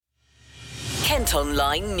Kent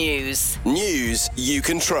Online News. News you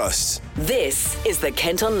can trust. This is the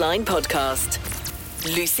Kent Online Podcast.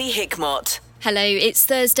 Lucy Hickmott. Hello, it's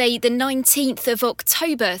Thursday the 19th of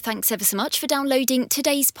October. Thanks ever so much for downloading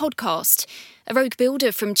today's podcast. A rogue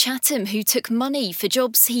builder from Chatham who took money for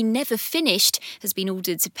jobs he never finished has been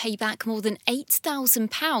ordered to pay back more than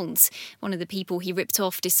 £8,000. One of the people he ripped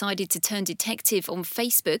off decided to turn detective on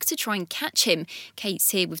Facebook to try and catch him.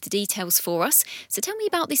 Kate's here with the details for us. So tell me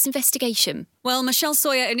about this investigation. Well, Michelle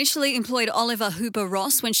Sawyer initially employed Oliver Hooper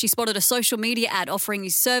Ross when she spotted a social media ad offering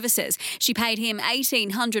his services. She paid him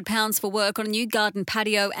 £1,800 for work on a new garden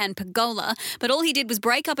patio and pergola, but all he did was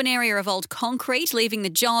break up an area of old concrete, leaving the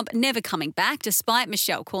job, never coming back, despite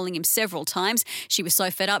Michelle calling him several times. She was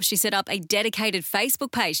so fed up, she set up a dedicated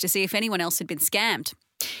Facebook page to see if anyone else had been scammed.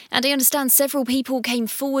 And I understand several people came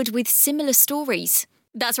forward with similar stories.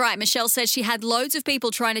 That's right. Michelle said she had loads of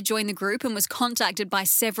people trying to join the group and was contacted by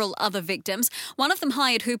several other victims. One of them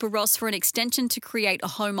hired Hooper Ross for an extension to create a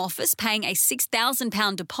home office, paying a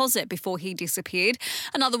 £6,000 deposit before he disappeared.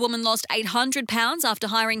 Another woman lost £800 after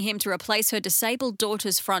hiring him to replace her disabled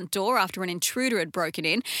daughter's front door after an intruder had broken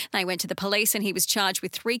in. They went to the police and he was charged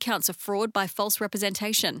with 3 counts of fraud by false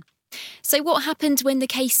representation. So what happened when the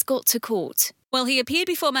case got to court? Well, he appeared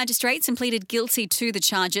before magistrates and pleaded guilty to the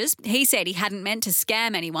charges. He said he hadn't meant to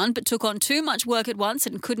scam anyone, but took on too much work at once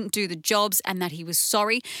and couldn't do the jobs, and that he was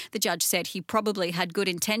sorry. The judge said he probably had good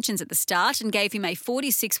intentions at the start and gave him a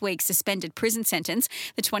 46-week suspended prison sentence.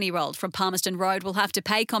 The 20-year-old from Palmerston Road will have to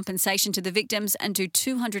pay compensation to the victims and do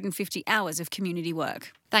 250 hours of community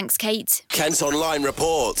work. Thanks, Kate. Kent Online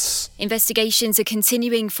reports. Investigations are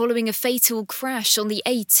continuing following a fatal crash on the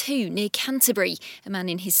A2 near Canterbury. A man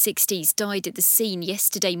in his 60s died at the scene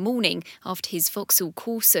yesterday morning after his Vauxhall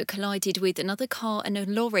Corsa collided with another car and a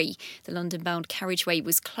lorry. The London-bound carriageway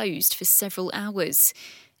was closed for several hours.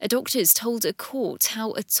 A doctor's told a court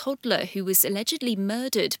how a toddler who was allegedly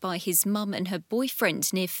murdered by his mum and her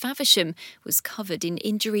boyfriend near Faversham was covered in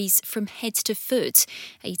injuries from head to foot.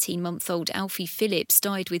 18-month-old Alfie Phillips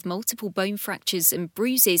died with multiple bone fractures and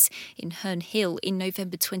bruises in Herne Hill in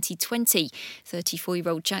November 2020.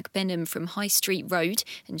 34-year-old Jack Benham from High Street Road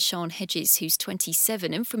and Sian Hedges, who's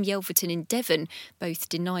 27 and from Yelverton in Devon, both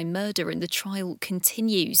deny murder and the trial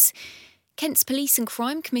continues. Kent's Police and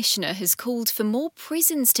Crime Commissioner has called for more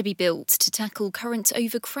prisons to be built to tackle current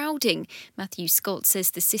overcrowding. Matthew Scott says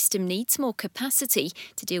the system needs more capacity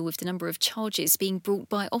to deal with the number of charges being brought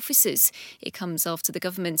by officers. It comes after the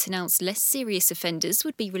government announced less serious offenders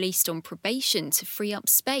would be released on probation to free up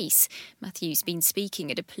space. Matthew's been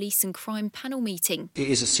speaking at a police and crime panel meeting. It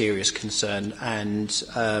is a serious concern, and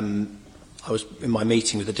I was in my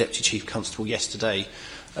meeting with the Deputy Chief Constable yesterday.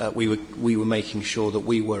 We were making sure that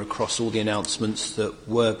we were across all the announcements that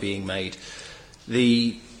were being made.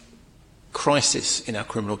 The crisis in our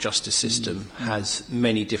criminal justice system has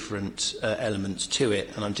many different elements to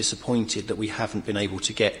it, and I'm disappointed that we haven't been able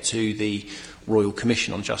to get to the Royal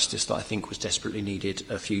Commission on Justice that I think was desperately needed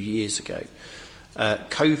a few years ago.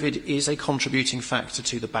 COVID is a contributing factor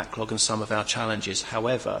to the backlog and some of our challenges.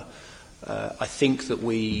 However, I think that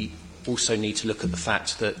we also need to look at the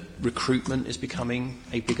fact that recruitment is becoming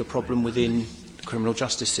a bigger problem within the criminal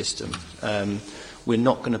justice system. We're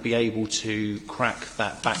not going to be able to crack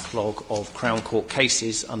that backlog of Crown Court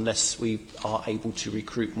cases unless we are able to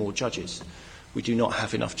recruit more judges. We do not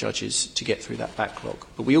have enough judges to get through that backlog.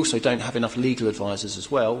 But we also don't have enough legal advisors as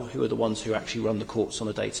well, who are the ones who actually run the courts on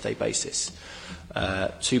a day-to-day basis.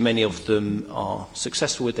 Too many of them are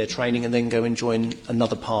successful with their training and then go and join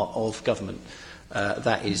another part of government.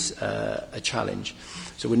 That is a challenge.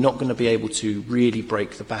 So we're not going to be able to really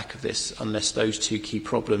break the back of this unless those two key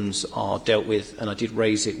problems are dealt with. And I did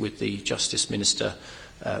raise it with the Justice Minister,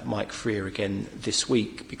 Mike Freer, again this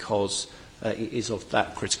week, because it is of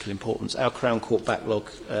that critical importance. Our Crown Court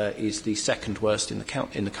backlog is the second worst in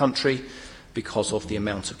the country because of the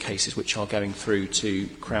amount of cases which are going through to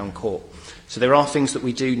Crown Court. So there are things that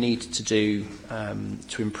we do need to do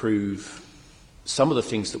to improve some of the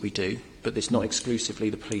things that we do, but it's not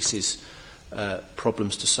exclusively the police's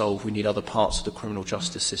problems to solve. We need other parts of the criminal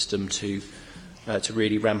justice system to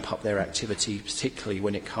really ramp up their activity, particularly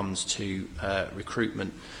when it comes to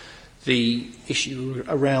recruitment. The issue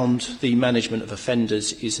around the management of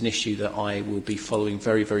offenders is an issue that I will be following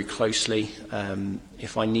very, very closely.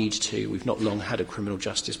 If I need to, we've not long had a criminal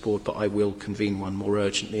justice board, but I will convene one more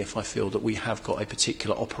urgently if I feel that we have got a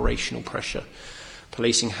particular operational pressure.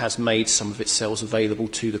 Policing has made some of its cells available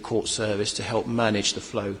to the court service to help manage the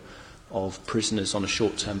flow of prisoners on a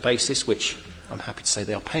short-term basis, which I'm happy to say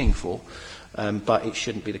they are paying for. But it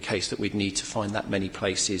shouldn't be the case that we'd need to find that many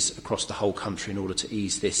places across the whole country in order to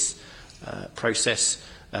ease this process.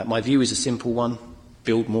 My view is a simple one: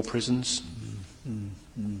 build more prisons.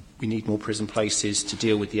 We need more prison places to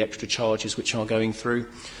deal with the extra charges which are going through,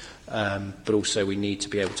 but also we need to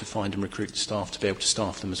be able to find and recruit the staff to be able to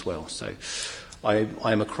staff them as well. So I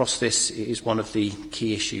am across this. It is one of the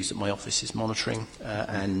key issues that my office is monitoring,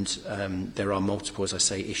 and there are multiple, as I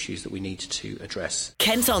say, issues that we need to address.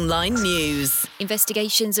 Kent Online News.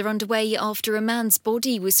 Investigations are underway after a man's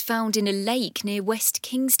body was found in a lake near West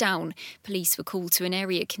Kingsdown. Police were called to an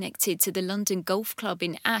area connected to the London Golf Club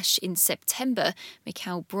in Ash in September.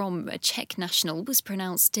 Mikhail Brom, a Czech national, was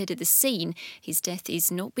pronounced dead at the scene. His death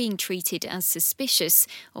is not being treated as suspicious.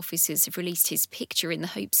 Officers have released his picture in the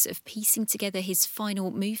hopes of piecing together his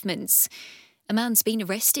final movements. A man's been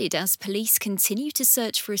arrested as police continue to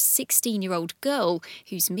search for a 16-year-old girl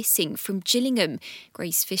who's missing from Gillingham.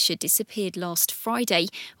 Grace Fisher disappeared last Friday.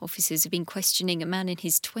 Officers have been questioning a man in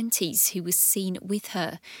his 20s who was seen with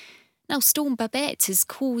her. Now, Storm Babette has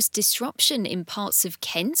caused disruption in parts of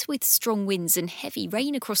Kent with strong winds and heavy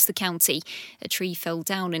rain across the county. A tree fell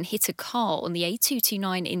down and hit a car on the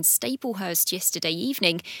A229 in Staplehurst yesterday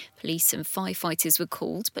evening. Police and firefighters were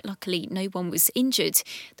called, but luckily no one was injured.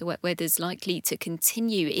 The wet weather's likely to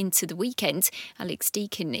continue into the weekend. Alex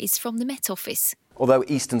Deacon is from the Met Office. Although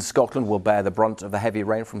eastern Scotland will bear the brunt of the heavy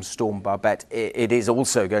rain from Storm Babette, it is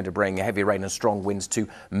also going to bring heavy rain and strong winds to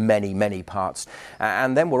many parts.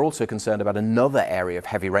 And then we're also concerned about another area of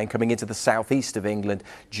heavy rain coming into the southeast of England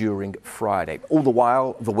during Friday. All the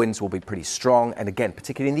while, the winds will be pretty strong. And again,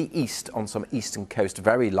 particularly in the east, on some eastern coast,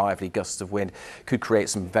 very lively gusts of wind could create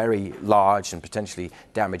some very large and potentially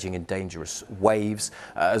damaging and dangerous waves,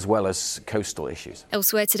 as well as coastal issues.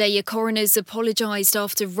 Elsewhere today, a coroner's apologised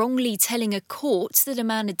after wrongly telling a court that a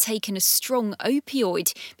man had taken a strong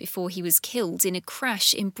opioid before he was killed in a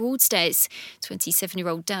crash in Broadstairs.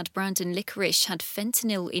 27-year-old dad Brandon Licorice had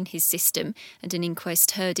fentanyl in his system, and an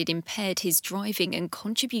inquest heard it impaired his driving and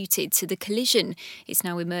contributed to the collision. It's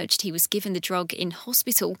now emerged he was given the drug in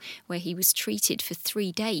hospital, where he was treated for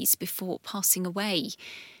 3 days before passing away.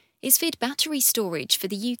 Isfid battery storage for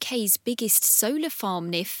the UK's biggest solar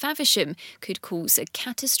farm near Faversham could cause a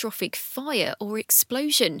catastrophic fire or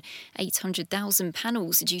explosion. 800,000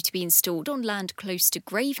 panels are due to be installed on land close to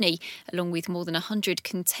Graveney, along with more than 100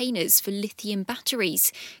 containers for lithium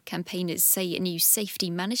batteries. Campaigners say a new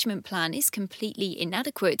safety management plan is completely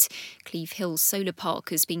inadequate. Cleve Hill Solar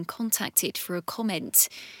Park has been contacted for a comment.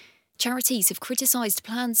 Charities have criticised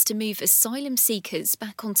plans to move asylum seekers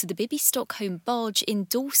back onto the Bibby Stockholm barge in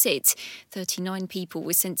Dorset. 39 people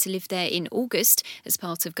were sent to live there in August as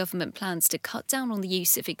part of government plans to cut down on the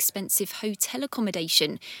use of expensive hotel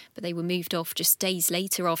accommodation. But they were moved off just days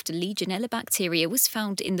later after Legionella bacteria was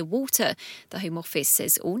found in the water. The Home Office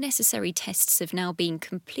says all necessary tests have now been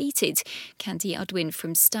completed. Candy Udwin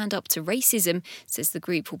from Stand Up to Racism says the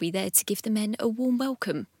group will be there to give the men a warm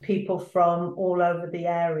welcome. People from all over the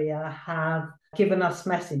area have given us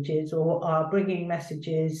messages or are bringing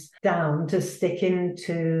messages down to stick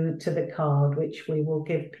into the card, which we will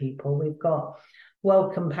give people. We've got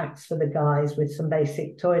welcome packs for the guys with some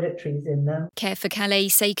basic toiletries in them. Care for Calais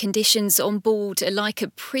say conditions on board are like a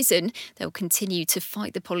prison. They'll continue to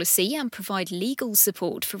fight the policy and provide legal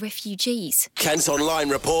support for refugees. Kent Online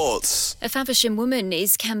reports. A Faversham woman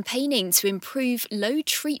is campaigning to improve low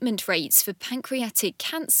treatment rates for pancreatic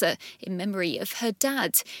cancer in memory of her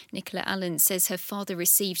dad. Nicola Allen says her father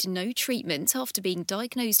received no treatment after being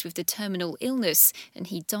diagnosed with the terminal illness, and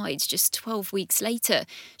he died just 12 weeks later.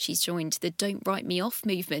 She's joined the Don't Write Me Off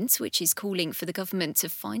movement, which is calling for the government to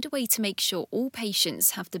find a way to make sure all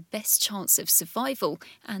patients have the best chance of survival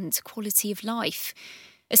and quality of life.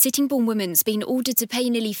 A Sittingbourne woman's been ordered to pay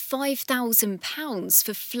nearly £5,000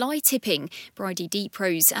 for fly tipping. Bridie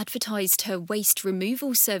Deeprose advertised her waste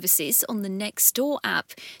removal services on the Nextdoor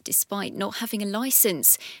app, despite not having a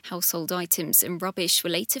licence. Household items and rubbish were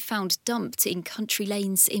later found dumped in country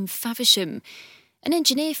lanes in Faversham. An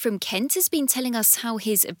engineer from Kent has been telling us how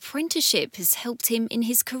his apprenticeship has helped him in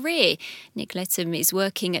his career. Nick Letham is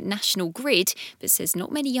working at National Grid, but says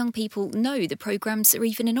not many young people know the programmes are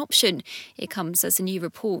even an option. It comes as a new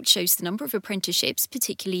report shows the number of apprenticeships,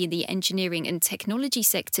 particularly in the engineering and technology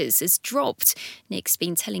sectors, has dropped. Nick's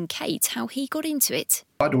been telling Kate how he got into it.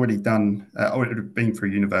 I'd already been through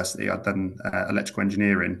university. I'd done electrical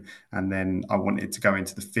engineering, and then I wanted to go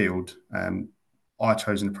into the field. I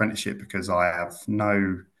chose an apprenticeship because I've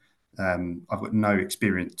got no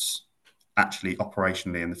experience actually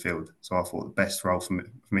operationally in the field. So I thought the best role for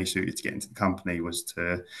me suited to get into the company was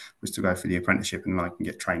to go through the apprenticeship, and I can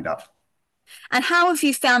get trained up. And how have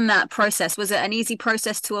you found that process? Was it an easy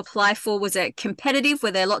process to apply for? Was it competitive?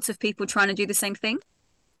 Were there lots of people trying to do the same thing?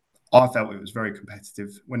 I felt it was very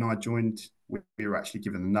competitive. When I joined, we were actually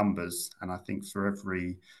given the numbers, and I think for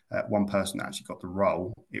every one person that actually got the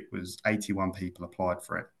role, it was 81 people applied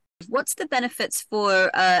for it. What's the benefits for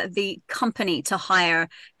the company to hire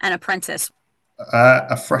an apprentice?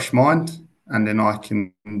 A fresh mind, and then I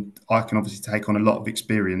can obviously take on a lot of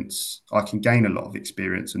experience. I can gain a lot of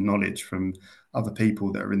experience and knowledge from other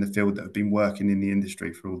people that are in the field that have been working in the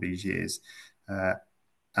industry for all these years.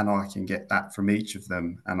 And I can get that from each of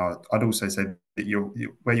them. And I'd also say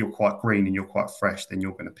that where you're quite green and you're quite fresh, then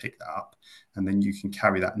you're going to pick that up, and then you can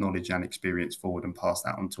carry that knowledge and experience forward and pass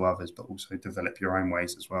that on to others, but also develop your own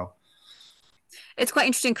ways as well. It's quite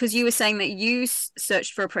interesting because you were saying that you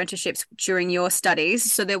searched for apprenticeships during your studies,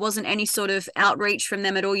 so there wasn't any sort of outreach from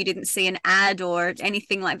them at all. You didn't see an ad or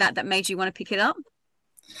anything like that made you want to pick it up?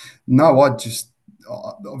 No,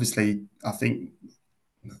 obviously, I think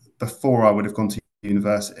before I would have gone to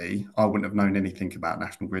university, I wouldn't have known anything about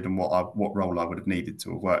National Grid and what role I would have needed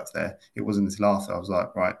to have worked there. It wasn't until after I was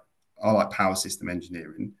like, right, I like power system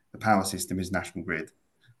engineering. The power system is National Grid.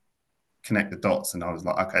 Connect the dots, and I was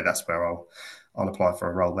like, okay, that's where I'll apply for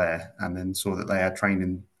a role there. And then saw that they had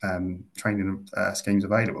training schemes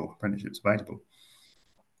available, apprenticeships available.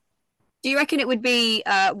 Do you reckon it would be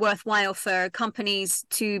worthwhile for companies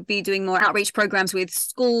to be doing more outreach programs with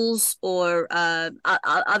schools or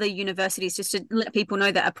other universities just to let people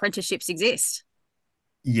know that apprenticeships exist?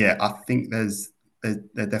 Yeah, I think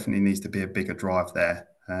there definitely needs to be a bigger drive there.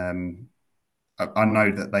 I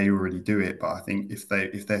know that they already do it, but I think if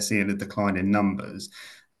they're seeing a decline in numbers,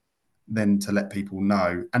 then to let people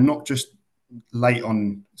know, and not just late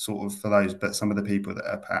on sort of for those, but some of the people that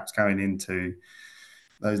are perhaps going into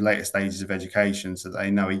those later stages of education, so that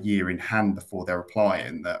they know a year in hand before they're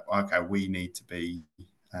applying that, okay, we need to be,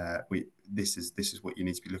 this is what you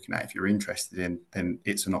need to be looking at. If you're interested in, then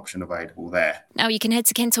it's an option available there. Now you can head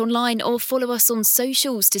to Kent Online or follow us on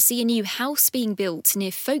socials to see a new house being built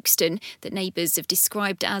near Folkestone that neighbours have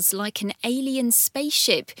described as like an alien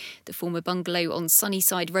spaceship. The former bungalow on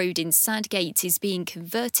Sunnyside Road in Sandgate is being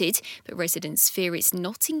converted, but residents fear it's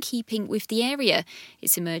not in keeping with the area.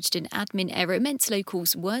 It's emerged an admin error meant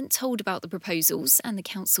locals weren't told about the proposals, and the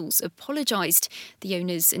council's apologised. The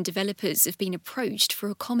owners and developers have been approached for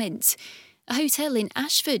a comment. A hotel in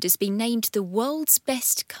Ashford has been named the world's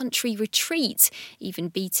best country retreat, even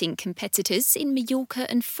beating competitors in Mallorca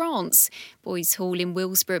and France. Boys Hall in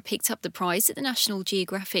Willsborough picked up the prize at the National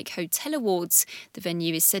Geographic Hotel Awards. The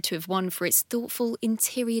venue is said to have won for its thoughtful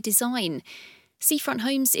interior design. Seafront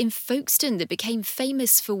homes in Folkestone that became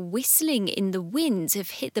famous for whistling in the wind have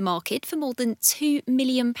hit the market for more than £2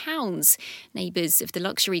 million. Neighbours of the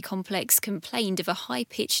luxury complex complained of a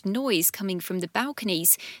high-pitched noise coming from the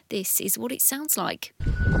balconies. This is what it sounds like.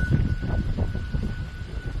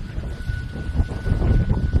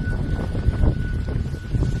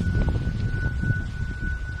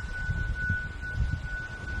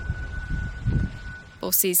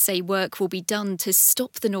 Bosses say work will be done to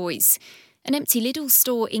stop the noise. An empty Lidl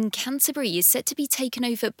store in Canterbury is set to be taken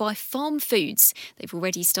over by Farm Foods. They've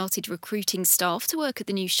already started recruiting staff to work at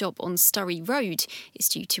the new shop on Sturry Road. It's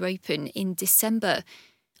due to open in December.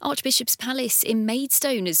 Archbishop's Palace in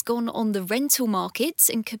Maidstone has gone on the rental market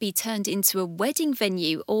and could be turned into a wedding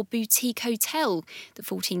venue or boutique hotel. The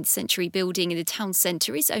 14th century building in the town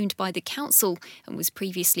centre is owned by the council and was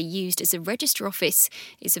previously used as a register office.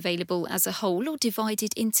 It's available as a whole or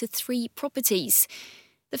divided into 3 properties.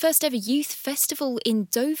 The first ever youth festival in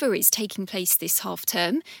Dover is taking place this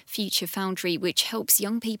half-term. Future Foundry, which helps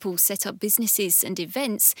young people set up businesses and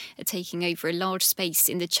events, are taking over a large space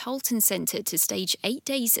in the Charlton Centre to stage 8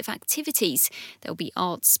 days of activities. There'll be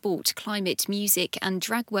art, sport, climate, music and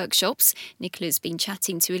drag workshops. Nicola's been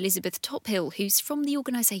chatting to Elizabeth Tophill, who's from the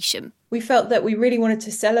organisation. We felt that we really wanted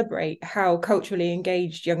to celebrate how culturally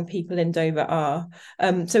engaged young people in Dover are.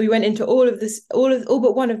 So we went into all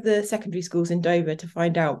but one of the secondary schools in Dover to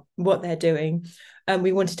find out what they're doing.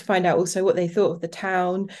 We wanted to find out also what they thought of the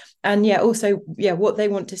town and what they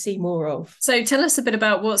want to see more of. So tell us a bit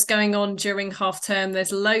about what's going on during half term.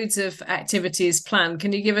 There's loads of activities planned.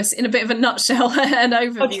 Can you give us, in a bit of a nutshell, an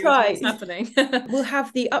overview of what's happening? We'll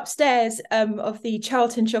have the upstairs of the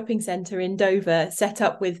Charlton Shopping Centre in Dover set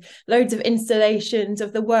up with loads of installations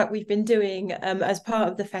of the work we've been doing as part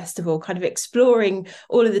of the festival, kind of exploring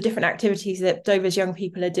all of the different activities that Dover's young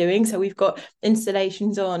people are doing. So we've got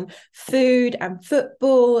installations on food and football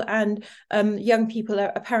football, and young people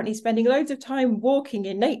are apparently spending loads of time walking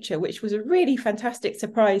in nature, which was a really fantastic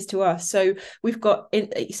surprise to us. So we've got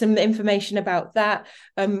some information about that.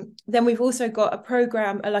 Then we've also got a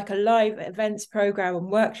program, like a live events program and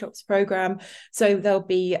workshops program. So there'll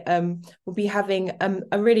be we'll be having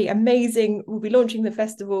a really amazing. We'll be launching the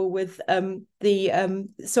festival with the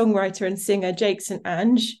songwriter and singer Jake St.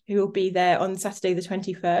 Ange, who will be there on Saturday the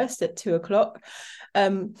 21st at 2:00.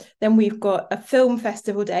 Then we've got a film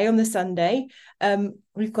festival day on the Sunday.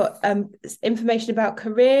 We've got information about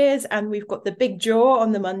careers, and we've got the big draw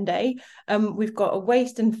on the Monday. We've got a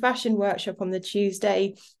waste and fashion workshop on the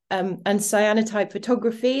Tuesday, and cyanotype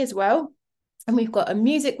photography as well. And we've got a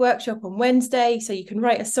music workshop on Wednesday, so you can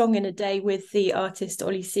write a song in a day with the artist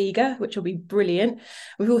Ollie Seeger, which will be brilliant.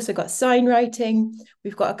 We've also got sign writing.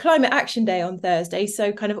 We've got a climate action day on Thursday,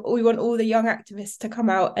 so kind of we want all the young activists to come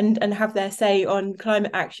out and have their say on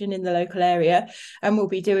climate action in the local area. And we'll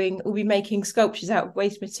be making sculptures out of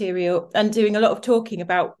waste material and doing a lot of talking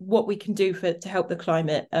about what we can do to help the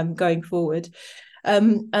climate going forward.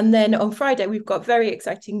 And then on Friday, we've got very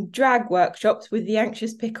exciting drag workshops with the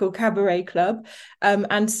Anxious Pickle Cabaret Club,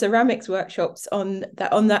 and ceramics workshops on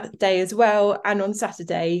that day as well, and on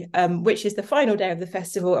Saturday, which is the final day of the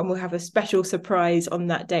festival, and we'll have a special surprise on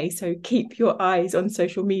that day. So keep your eyes on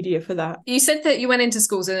social media for that. You said that you went into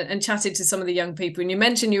schools and chatted to some of the young people, and you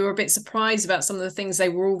mentioned you were a bit surprised about some of the things they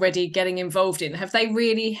were already getting involved in. Have they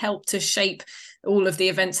really helped to shape all of the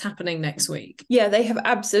events happening next week? Yeah, they have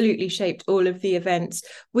absolutely shaped all of the events.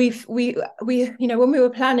 We when we were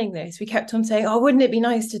planning this, we kept on saying, oh, wouldn't it be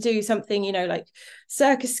nice to do something, like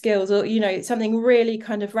circus skills, or something really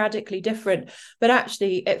kind of radically different. But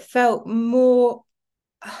actually it felt more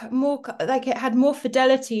like it had more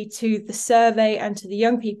fidelity to the survey and to the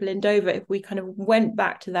young people in Dover if we kind of went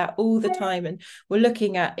back to that all the time, and we're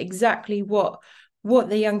looking at exactly what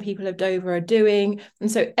the young people of Dover are doing.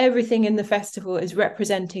 And so everything in the festival is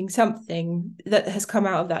representing something that has come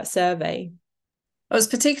out of that survey. I was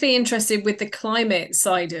particularly interested with the climate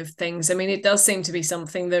side of things. I mean, it does seem to be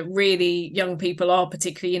something that really young people are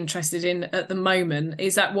particularly interested in at the moment.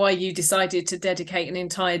 Is that why you decided to dedicate an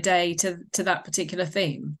entire day to that particular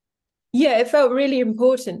theme? Yeah, it felt really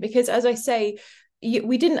important because, as I say,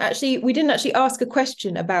 we didn't actually ask a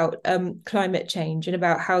question about climate change and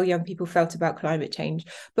about how young people felt about climate change,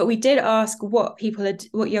 but we did ask what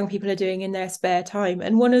young people are doing in their spare time.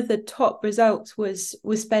 And one of the top results was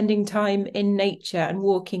spending time in nature and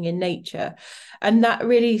walking in nature, and that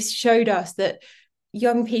really showed us that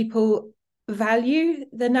young people value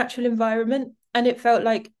the natural environment, and it felt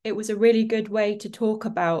like it was a really good way to talk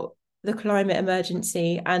about the climate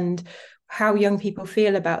emergency and how young people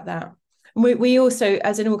feel about that. We also,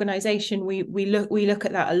 as an organisation, we look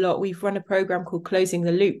at that a lot. We've run a programme called Closing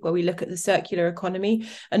the Loop, where we look at the circular economy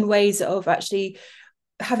and ways of actually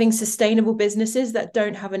having sustainable businesses that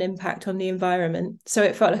don't have an impact on the environment. So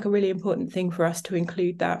it felt like a really important thing for us to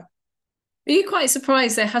include that. Are you quite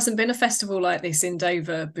surprised there hasn't been a festival like this in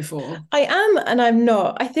Dover before? I am, and I'm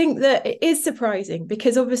not. I think that it is surprising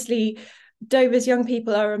because obviously Dover's young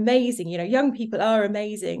people are amazing. Young people are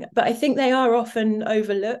amazing, but I think they are often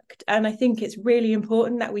overlooked. And I think it's really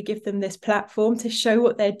important that we give them this platform to show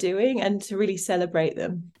what they're doing and to really celebrate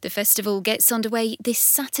them. The festival gets underway this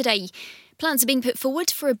Saturday. Plans are being put forward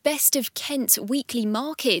for a Best of Kent weekly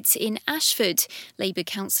market in Ashford. Labour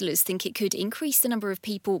councillors think it could increase the number of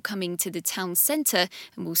people coming to the town centre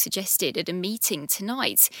and will suggest it at a meeting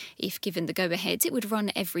tonight. If given the go-ahead, it would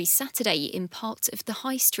run every Saturday in part of the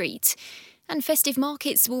High Street. And festive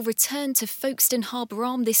markets will return to Folkestone Harbour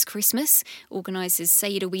Arm this Christmas. Organisers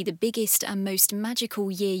say it'll be the biggest and most magical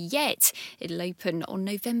year yet. It'll open on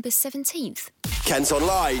November 17th. Kent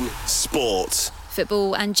Online Sport.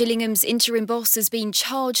 Football, and Gillingham's interim boss has been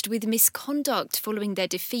charged with misconduct following their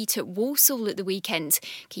defeat at Walsall at the weekend.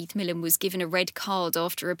 Keith Millen was given a red card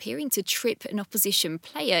after appearing to trip an opposition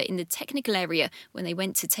player in the technical area when they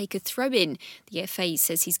went to take a throw-in. The FA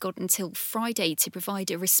says he's got until Friday to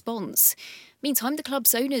provide a response. Meantime, the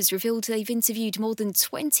club's owners revealed they've interviewed more than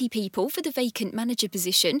 20 people for the vacant manager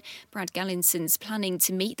position. Brad Gallinson's planning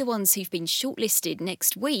to meet the ones who've been shortlisted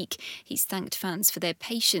next week. He's thanked fans for their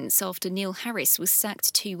patience after Neil Harris was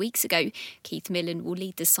sacked 2 weeks ago. Keith Millen will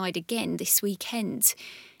lead the side again this weekend.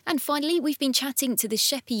 And finally, we've been chatting to the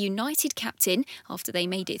Sheppey United captain after they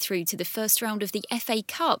made it through to the first round of the FA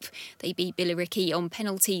Cup. They beat Billericay on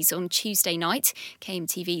penalties on Tuesday night.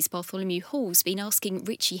 KMTV's Bartholomew Hall's been asking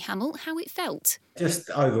Richie Hamill how it felt. Just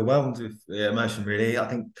overwhelmed with emotion, really. I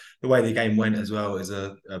think the way the game went as well is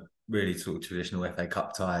a really sort of traditional FA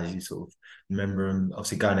Cup tie, as you sort of remember them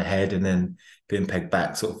obviously going ahead and then being pegged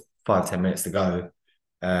back sort of 5-10 minutes to go,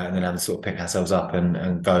 and then having to sort of pick ourselves up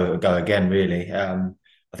and go again. Really,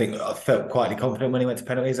 I think I felt quietly confident when he went to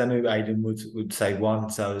penalties. I knew Aidan would save one,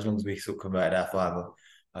 so as long as we sort of converted our 5,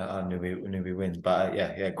 I knew we win. But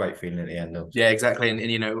yeah, great feeling at the end. Yeah, exactly, and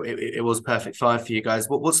you know it was perfect 5 for you guys.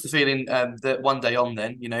 What's the feeling that one day on?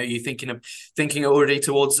 Then you know, are you thinking already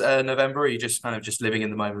towards November, or are you just kind of just living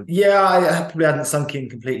in the moment? Yeah, I probably hadn't sunk in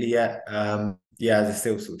completely yet. I'm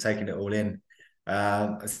still sort of taking it all in.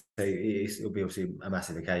 It'll be obviously a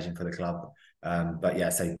massive occasion for the club. But yeah,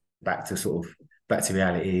 back to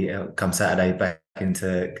reality. Come Saturday, back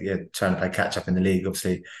into trying to play catch up in the league.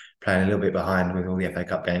 Obviously, playing a little bit behind with all the FA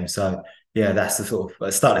Cup games. So yeah, that's the sort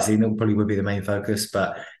of start of the season. Probably would be the main focus.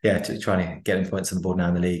 But yeah, trying to get points on the board now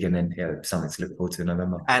in the league, and then something to look forward to in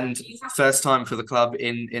November. And first time for the club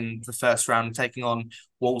in the first round, taking on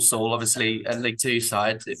Walsall, obviously a League Two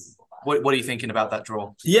side. What are you thinking about that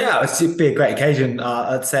draw? Yeah, it should be a great occasion.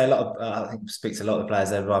 I'd say a lot of I think speak to a lot of the players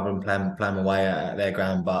there rather than playing away at their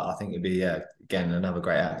ground, but I think it'd be again another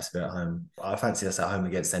great atmosphere at home. I fancy us at home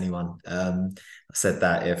against anyone. I said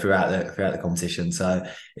that throughout the competition, so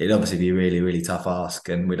it'd obviously be a really, really tough ask,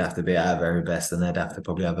 and we'd have to be at our very best, and they'd have to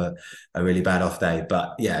probably have a really bad off day.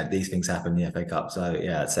 But yeah, these things happen in the FA Cup, so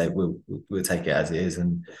yeah, I'd say we'll take it as it is,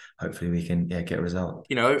 and hopefully we can get a result.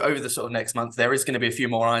 You know, over the sort of next month, there is going to be a few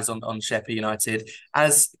more eyes on Sheffield United.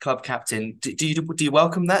 As club captain, do you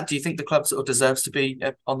welcome that? Do you think the club sort of deserves to be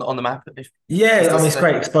on the map? It's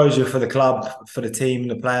great exposure for the club, for the team,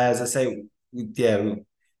 the players. I say,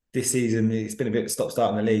 this season it's been a bit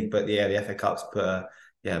stop-start in the league, but the FA Cup's put a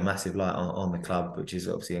massive light on the club, which is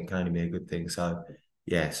obviously can only be a good thing. So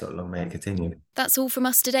sort of long may it continue. That's all from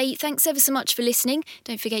us today. Thanks ever so much for listening.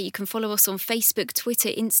 Don't forget you can follow us on Facebook, Twitter,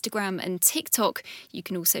 Instagram and TikTok. You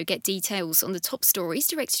can also get details on the top stories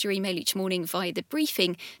directed to your email each morning via the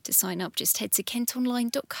briefing. To sign up, just head to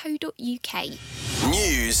kentonline.co.uk.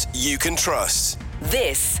 News you can trust.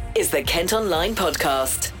 This is the Kent Online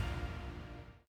Podcast.